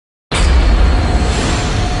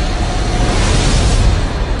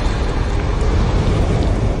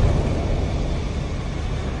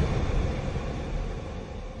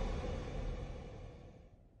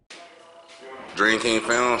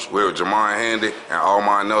Dreamkingfilmz. We're with Jamond Handy and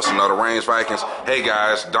Almon Nelson of the Range Vikings. Hey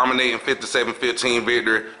guys, dominating 57-15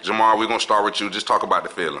 victory. Jamond, we're gonna start with you. Just talk about the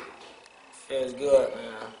feeling. Feels good,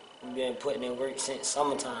 man. We've been putting in work since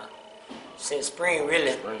summertime. Since spring,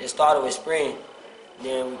 really. It started with spring.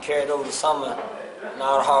 Then we carried over to summer.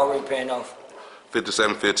 Now the hard work paying off.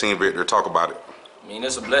 57-15 victory. Talk about it. I mean,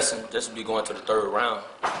 it's a blessing just to be going to the third round.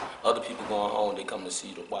 Other people going home, they come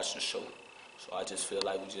to watch the show. So I just feel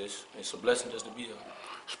like it's a blessing just to be here.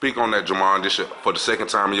 Speak on that, Jamond. For the second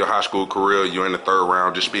time in your high school career, you're in the third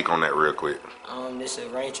round. Just speak on that real quick. This is a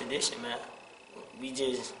Range tradition, man.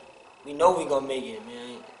 We know we gonna make it,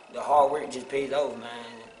 man. The hard work just pays off, man.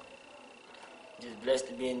 Just blessed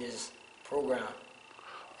to be in this program.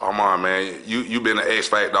 Almon, man, you've been an X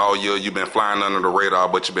Factor all year. You've been flying under the radar,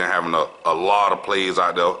 but you've been having a lot of plays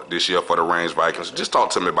out there this year for the Range Vikings. Just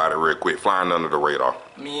talk to me about it real quick, flying under the radar.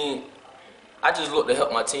 I mean, I just look to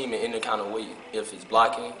help my team in any kind of way. If it's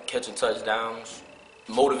blocking, catching touchdowns,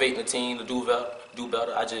 motivating the team to do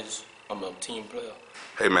better, I'm a team player.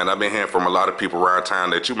 Hey, man, I've been hearing from a lot of people around town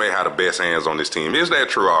that you may have the best hands on this team. Is that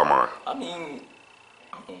true, Almon? I mean,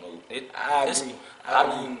 I don't know. I agree.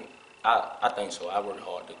 I think so. I work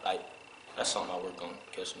hard. That's something I work on,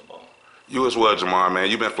 catching the ball. You as well, Jamond, man.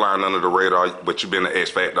 You've been flying under the radar, but you've been an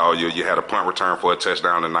X Factor all year. You had a punt return for a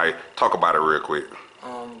touchdown tonight. Talk about it real quick.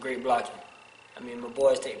 Great blocking. I mean, my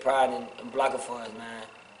boys take pride in blocking for us, man.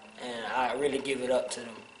 And I really give it up to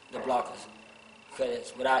them, the blockers.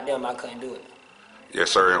 Because without them, I couldn't do it. Yes,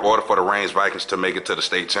 sir. In order for the Range Vikings to make it to the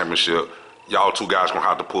state championship, y'all two guys going to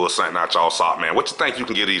have to pull something out y'all sock, man. What you think you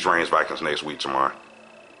can give these Range Vikings next week, Jamond?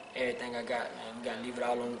 Everything I got, man. We got to leave it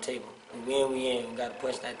all on the table. We win, we in. We got to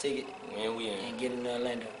punch that ticket. Win, we in. And get in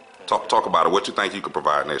Orlando. Talk about it. What you think you could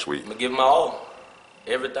provide next week? I'm going to give them all.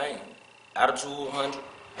 Everything. Attitude 100.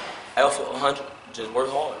 Effort 100. Just work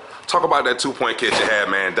hard. Talk about that 2-point catch you had,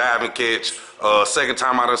 man. Diving catch. Second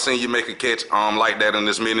time I done seen you make a catch like that in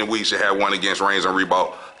this many weeks. You had one against Reigns and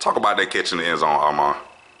Reebok. Talk about that catch in the end zone, Almon.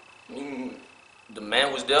 I mean, the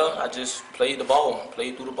man was there. I just played the ball.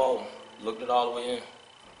 Played through the ball. Looked it all the way in.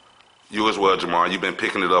 You as well, Jamond. You've been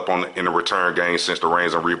picking it up in the return game since the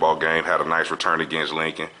Reigns and Reebok game. Had a nice return against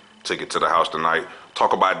Lincoln. Took it to the house tonight.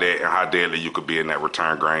 Talk about that and how deadly you could be in that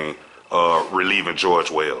return game, relieving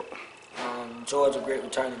George well. George a great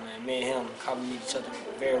returner, man. Me and him complement each other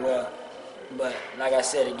very well. But like I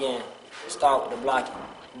said again, start with the blocking.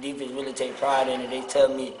 Defense really take pride in it. They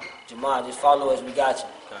tell me, Jamond, just follow us, we got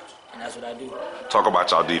you. And that's what I do. Talk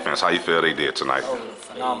about y'all defense. How you feel they did tonight? Oh,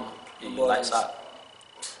 phenomenal. The boys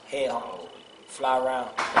head home, fly around.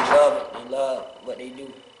 They love it. They love what they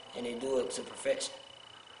do. And they do it to perfection.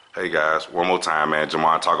 Hey guys, one more time, man.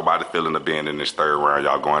 Jamond, talk about the feeling of being in this third round.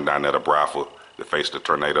 Y'all going down there to Bradford to face the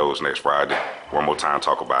Tornadoes next Friday. One more time,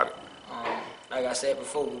 talk about it. Like I said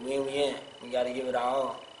before, we win, we in. We got to give it our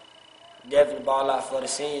all. Definitely ball out for the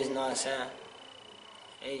seniors, you know what I'm saying?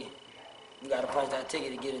 Hey, we got to punch that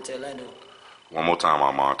ticket to get into Orlando. One more time,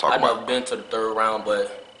 Almon. Talk about it. I've never been to the third round,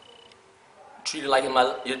 but treat it like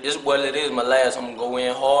it's what it is, my last. I'm going to go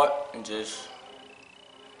in hard and just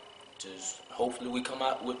hopefully we come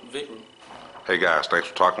out with victory. Hey guys, thanks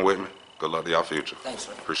for talking with me. Good luck to y'all future. Thanks,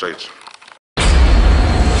 sir. Appreciate you.